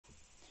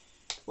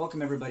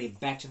Welcome everybody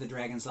back to the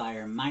Dragon's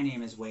Lair. My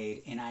name is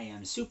Wade and I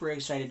am super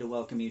excited to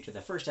welcome you to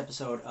the first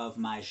episode of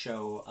my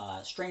show,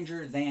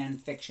 Stranger Than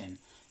Fiction.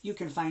 You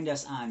can find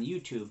us on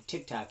YouTube,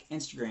 TikTok,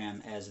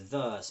 Instagram as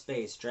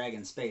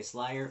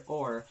 _Dragon_Liar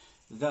or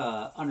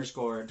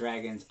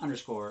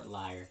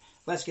 _Dragons_Liar.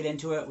 Let's get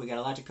into it. We got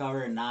a lot to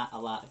cover and not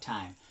a lot of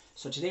time.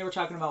 So today we're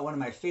talking about one of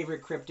my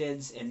favorite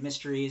cryptids and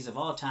mysteries of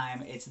all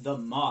time. It's the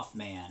Moth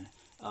Man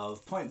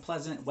of Point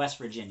Pleasant, West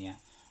Virginia.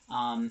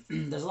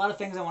 There's a lot of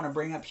things I want to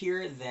bring up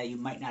here that you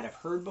might not have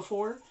heard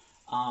before,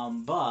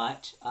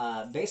 but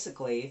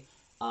basically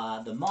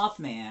the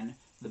Mothman,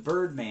 the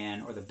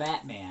Birdman, or the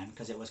Batman,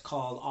 because it was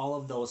called all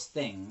of those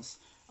things,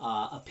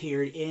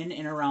 appeared in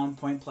and around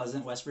Point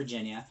Pleasant, West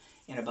Virginia,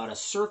 in about a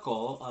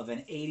circle of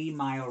an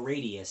 80-mile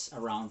radius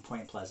around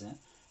Point Pleasant.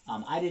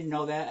 I didn't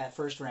know that at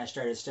first when I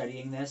started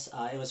studying this.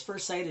 It was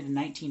first sighted in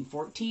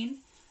 1914.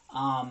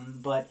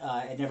 But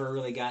it never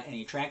really got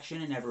any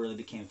traction. It never really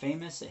became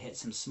famous. It hit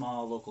some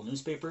small local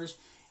newspapers,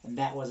 and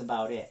that was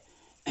about it.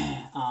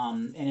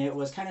 And it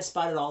was kind of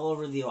spotted all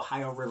over the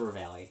Ohio River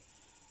Valley.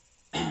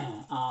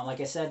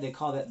 Like I said, they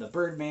called it the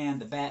Birdman,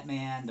 the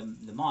Batman,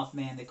 the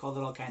Mothman. They called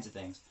it all kinds of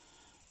things.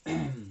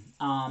 In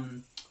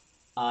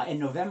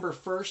November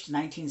 1st,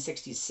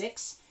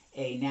 1966,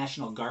 a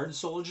National Guard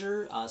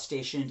soldier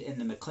stationed in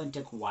the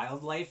McClintock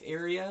Wildlife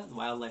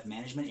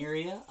Management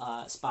Area,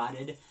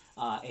 spotted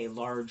a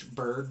large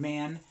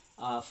Birdman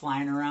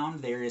flying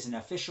around. There is an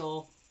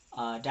official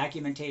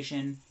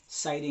documentation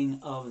sighting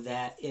of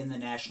that in the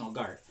National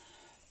Guard.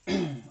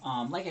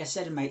 Like I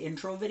said in my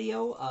intro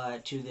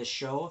video to this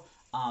show,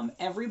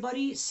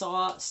 everybody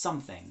saw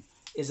something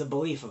is a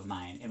belief of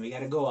mine, and we got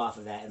to go off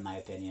of that in my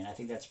opinion. I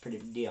think that's a pretty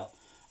big deal.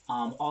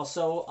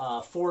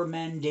 Also, 4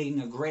 men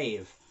digging a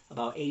grave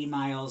about 80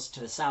 miles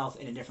to the south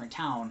in a different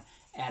town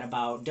at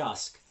about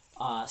dusk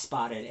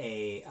spotted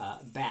a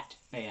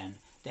Batman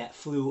that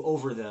flew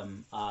over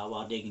them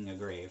while digging a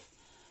grave.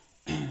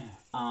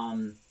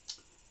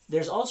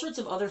 There's all sorts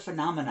of other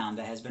phenomenon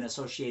that has been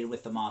associated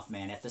with the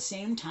Mothman. At the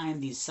same time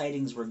these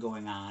sightings were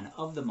going on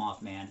of the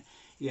Mothman,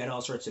 you had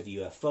all sorts of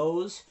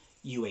UFOs,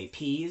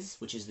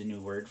 UAPs, which is the new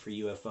word for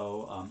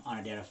UFO,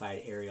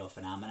 unidentified aerial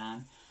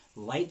phenomenon,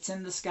 lights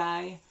in the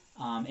sky,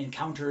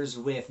 encounters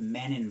with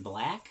men in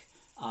black,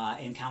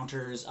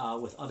 encounters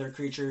with other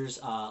creatures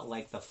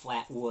like the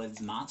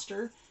Flatwoods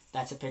Monster.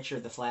 That's a picture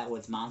of the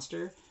Flatwoods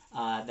Monster.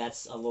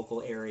 That's a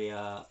local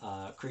area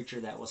creature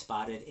that was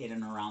spotted in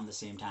and around the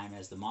same time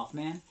as the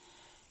Mothman.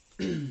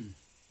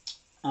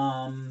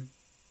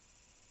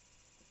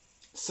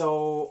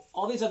 So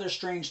all these other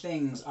strange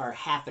things are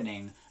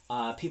happening.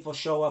 People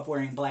show up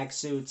wearing black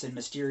suits and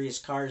mysterious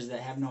cars that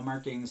have no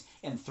markings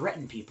and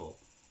threaten people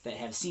that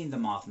have seen the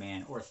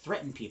Mothman, or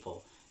threaten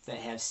people that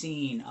have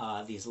seen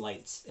these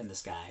lights in the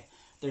sky.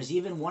 There's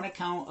even one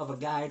account of a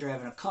guy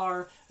driving a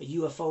car, a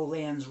UFO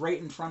lands right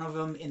in front of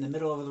him in the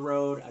middle of the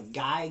road. A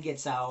guy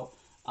gets out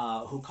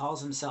who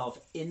calls himself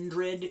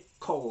Indrid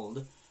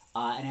Cold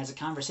and has a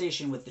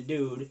conversation with the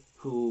dude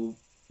who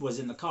was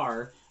in the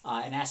car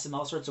and asks him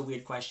all sorts of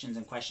weird questions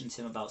and questions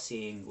him about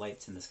seeing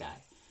lights in the sky.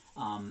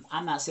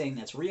 I'm not saying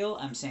that's real.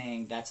 I'm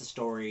saying that's a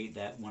story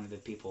that one of the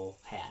people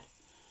had.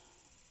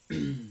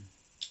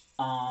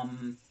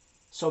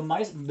 So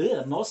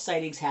most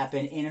sightings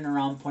happen in and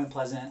around Point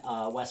Pleasant,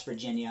 West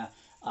Virginia,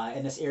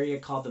 in this area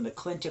called the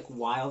McClintock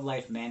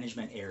Wildlife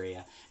Management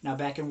Area. Now,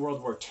 back in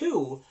World War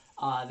II,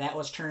 that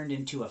was turned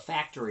into a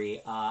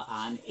factory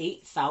on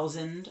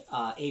 8,000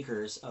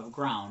 acres of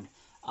ground,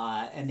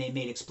 and they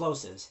made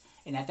explosives.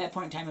 And at that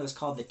point in time, it was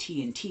called the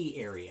TNT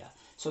area.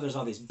 So there's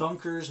all these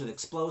bunkers with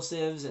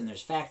explosives, and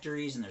there's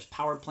factories, and there's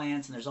power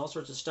plants, and there's all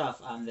sorts of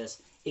stuff on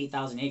this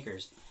 8,000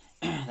 acres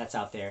that's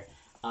out there.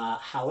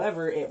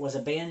 However, it was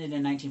abandoned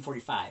in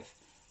 1945.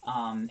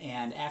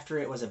 And after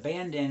it was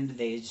abandoned,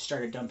 they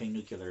started dumping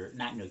they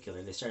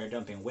started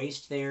dumping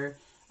waste there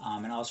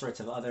and all sorts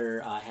of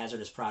other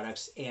hazardous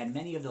products. And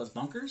many of those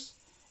bunkers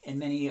and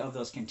many of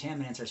those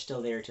contaminants are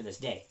still there to this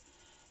day.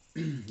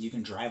 You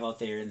can drive out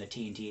there in the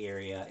TNT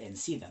area and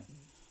see them.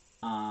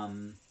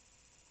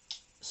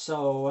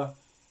 So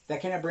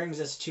that kind of brings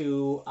us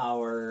to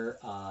our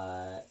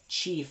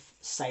chief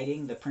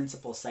sighting, the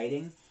principal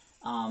sighting.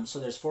 So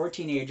there's 4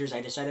 teenagers.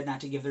 I decided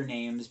not to give their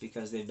names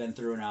because they've been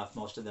through enough.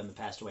 Most of them have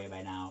passed away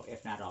by now,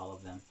 if not all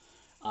of them.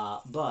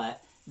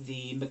 But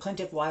the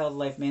McClintock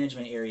Wildlife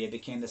Management Area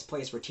became this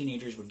place where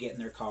teenagers would get in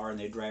their car and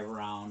they'd drive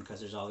around because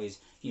there's all these,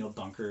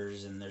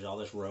 bunkers and there's all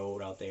this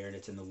road out there and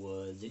it's in the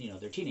woods and,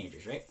 they're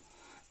teenagers, right?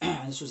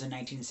 This was in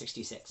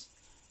 1966.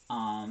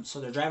 So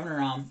they're driving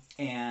around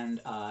and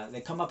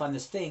they come up on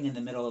this thing in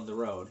the middle of the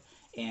road.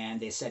 And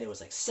they said it was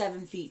like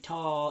 7 feet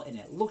tall, and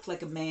it looked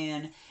like a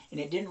man, and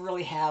it didn't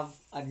really have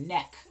a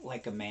neck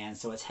like a man,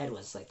 so its head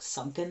was like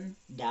sunken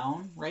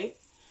down, right?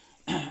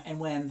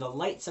 And when the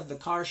lights of the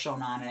car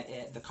shone on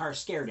it, the car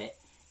scared it,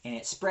 and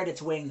it spread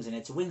its wings, and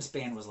its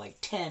wingspan was like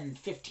 10,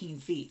 15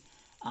 feet,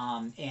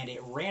 and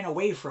it ran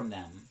away from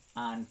them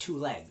on 2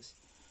 legs.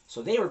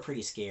 So they were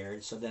pretty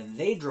scared, so then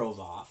they drove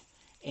off,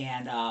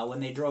 And when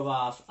they drove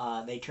off,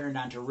 they turned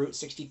onto Route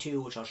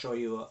 62, which I'll show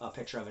you a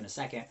picture of in a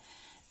second.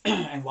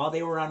 And while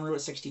they were on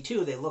Route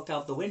 62, they look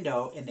out the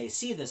window and they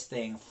see this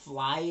thing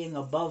flying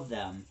above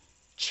them,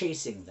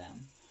 chasing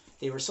them.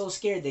 They were so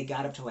scared they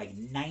got up to like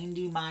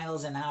 90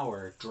 miles an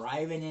hour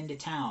driving into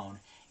town,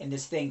 and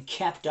this thing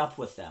kept up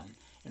with them.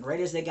 And right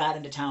as they got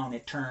into town,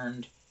 it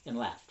turned and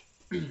left.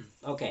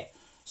 Okay,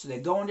 so they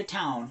go into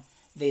town.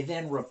 They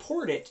then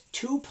report it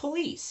to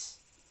police,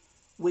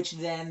 which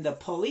then the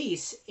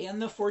police and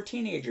the 4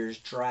 teenagers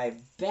drive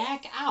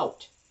back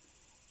out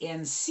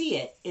and see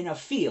it in a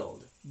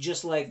field,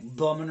 just like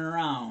bumming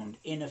around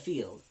in a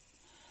field.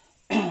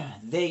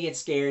 They get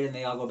scared and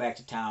they all go back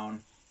to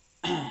town.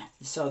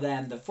 So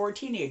then the 4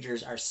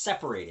 teenagers are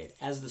separated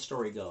as the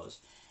story goes,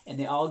 and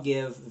they all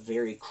give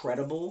very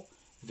credible,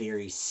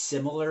 very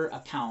similar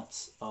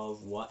accounts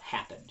of what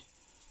happened.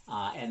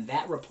 And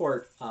that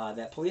report,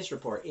 that police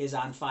report, is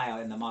on file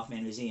in the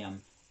Mothman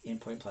Museum in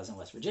Point Pleasant,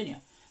 West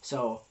Virginia.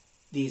 So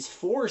these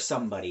 4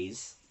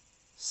 somebodies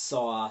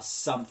saw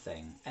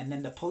something, and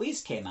then the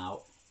police came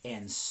out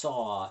and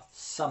saw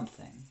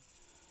something.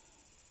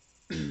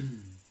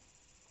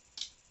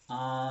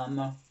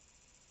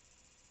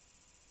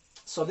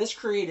 So this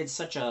created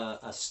such a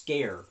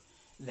scare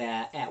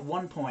that at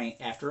one point,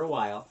 after a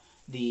while,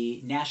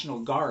 the National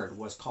Guard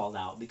was called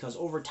out, because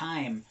over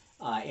time,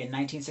 in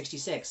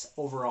 1966,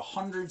 over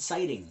 100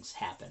 sightings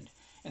happened.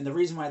 And the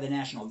reason why the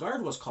National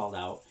Guard was called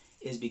out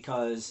is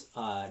because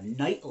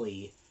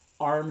nightly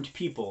armed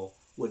people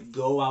would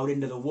go out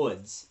into the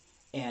woods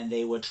and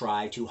they would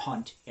try to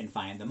hunt and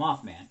find the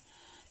Mothman.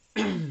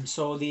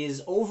 So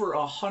these over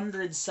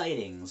 100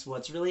 sightings,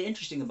 what's really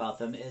interesting about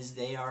them is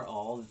they are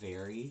all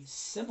very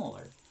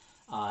similar.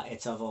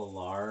 It's of a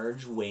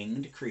large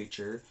winged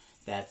creature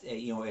that,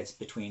 it's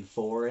between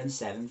 4 and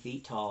 7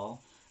 feet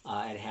tall.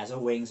 It has a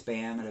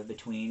wingspan of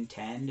between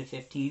 10 to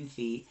 15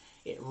 feet.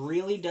 It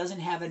really doesn't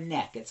have a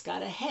neck. It's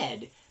got a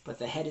head, but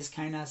the head is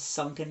kind of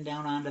sunken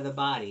down onto the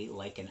body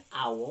like an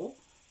owl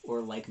or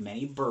like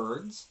many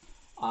birds.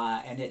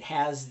 And it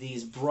has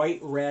these bright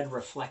red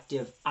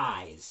reflective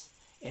eyes.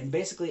 And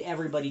basically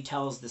everybody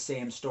tells the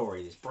same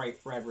story. These bright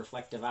red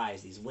reflective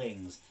eyes, these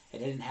wings. It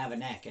didn't have a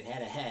neck. It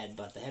had a head,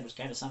 but the head was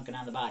kind of sunken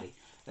on the body.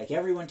 Like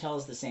everyone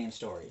tells the same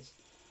stories.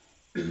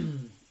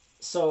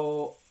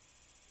 So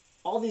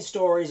all these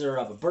stories are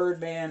of a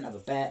Birdman, of a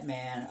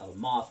Batman, of a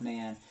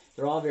Mothman.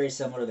 They're all very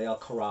similar. They all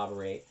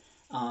corroborate.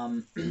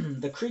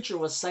 The creature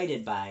was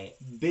sighted by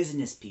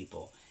business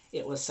people.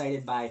 It was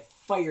sighted by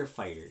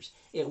firefighters.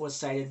 It was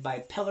sighted by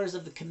pillars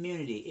of the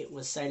community. It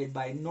was sighted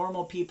by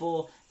normal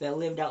people that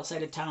lived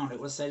outside of town. It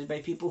was sighted by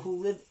people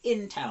who live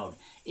in town.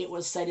 It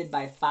was sighted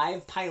by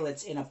 5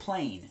 pilots in a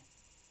plane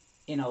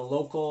in a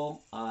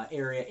local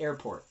area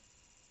airport.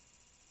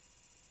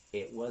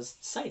 It was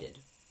sighted.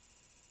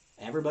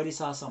 Everybody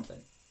saw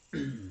something.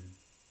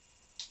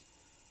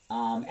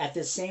 At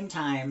the same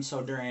time, so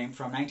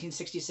from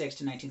 1966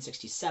 to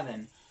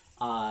 1967,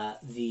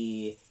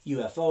 the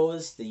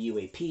UFOs, the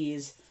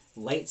UAPs,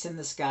 lights in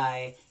the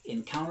sky,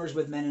 encounters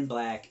with men in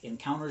black,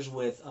 encounters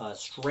with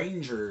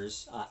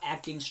strangers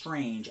acting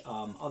strange,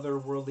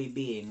 otherworldly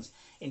beings,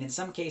 and in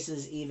some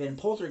cases even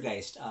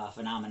poltergeist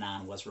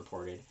phenomenon was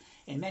reported.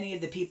 And many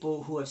of the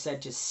people who have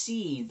said to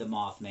see the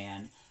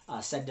Mothman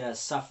said to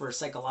suffer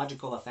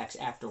psychological effects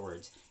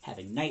afterwards,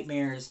 having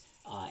nightmares,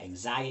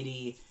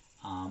 anxiety,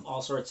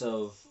 all sorts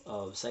of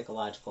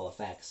psychological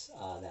effects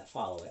that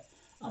follow it.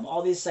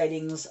 All these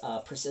sightings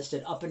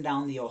persisted up and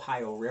down the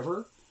Ohio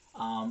River,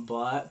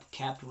 but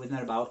kept within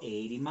about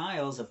 80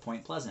 miles of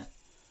Point Pleasant.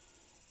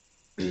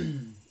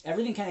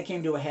 Everything kind of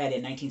came to a head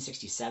in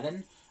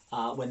 1967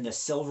 when the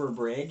Silver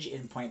Bridge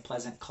in Point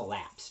Pleasant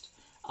collapsed.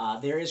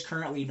 There is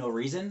currently no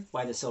reason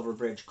why the Silver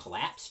Bridge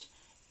collapsed.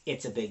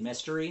 It's a big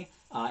mystery.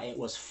 It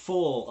was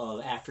full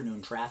of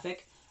afternoon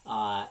traffic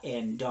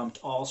and dumped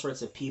all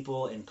sorts of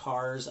people and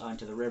cars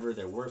onto the river.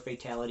 There were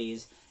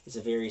fatalities. It's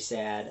a very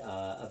sad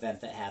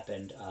event that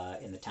happened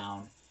in the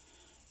town.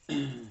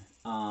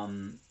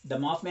 The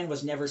Mothman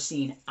was never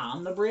seen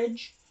on the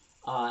bridge.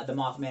 The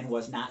Mothman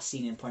was not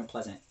seen in Point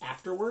Pleasant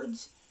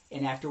afterwards.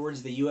 And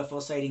afterwards, the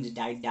UFO sightings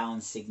died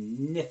down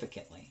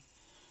significantly.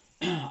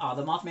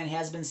 The Mothman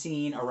has been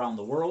seen around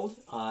the world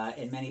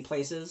in many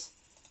places.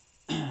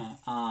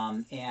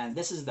 And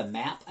this is the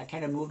map. I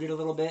kind of moved it a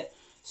little bit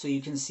so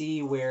you can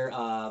see where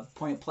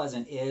Point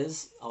Pleasant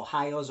is.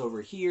 Ohio's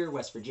over here,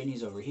 West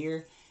Virginia's over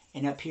here,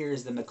 and up here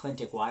is the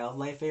McClintock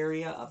Wildlife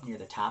Area up near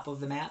the top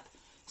of the map.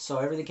 So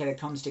everything kind of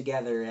comes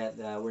together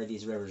at where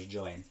these rivers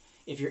join.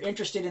 If you're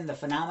interested in the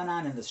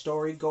phenomenon and the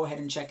story, go ahead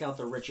and check out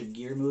the Richard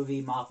Gere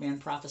movie, Mothman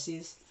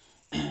Prophecies.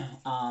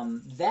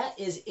 That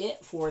is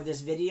it for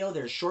this video.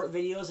 There's short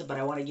videos, but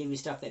I want to give you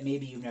stuff that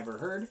maybe you've never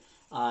heard.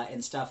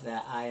 And stuff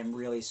that I am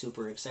really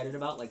super excited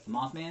about, like the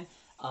Mothman.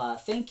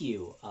 Thank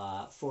you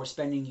for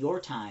spending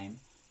your time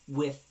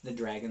with the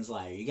Dragon's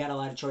Lair. You got a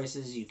lot of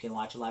choices. You can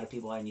watch a lot of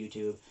people on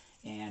YouTube,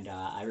 and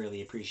I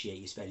really appreciate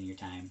you spending your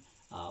time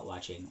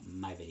watching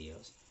my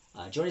videos.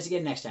 Join us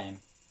again next time.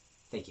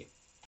 Thank you.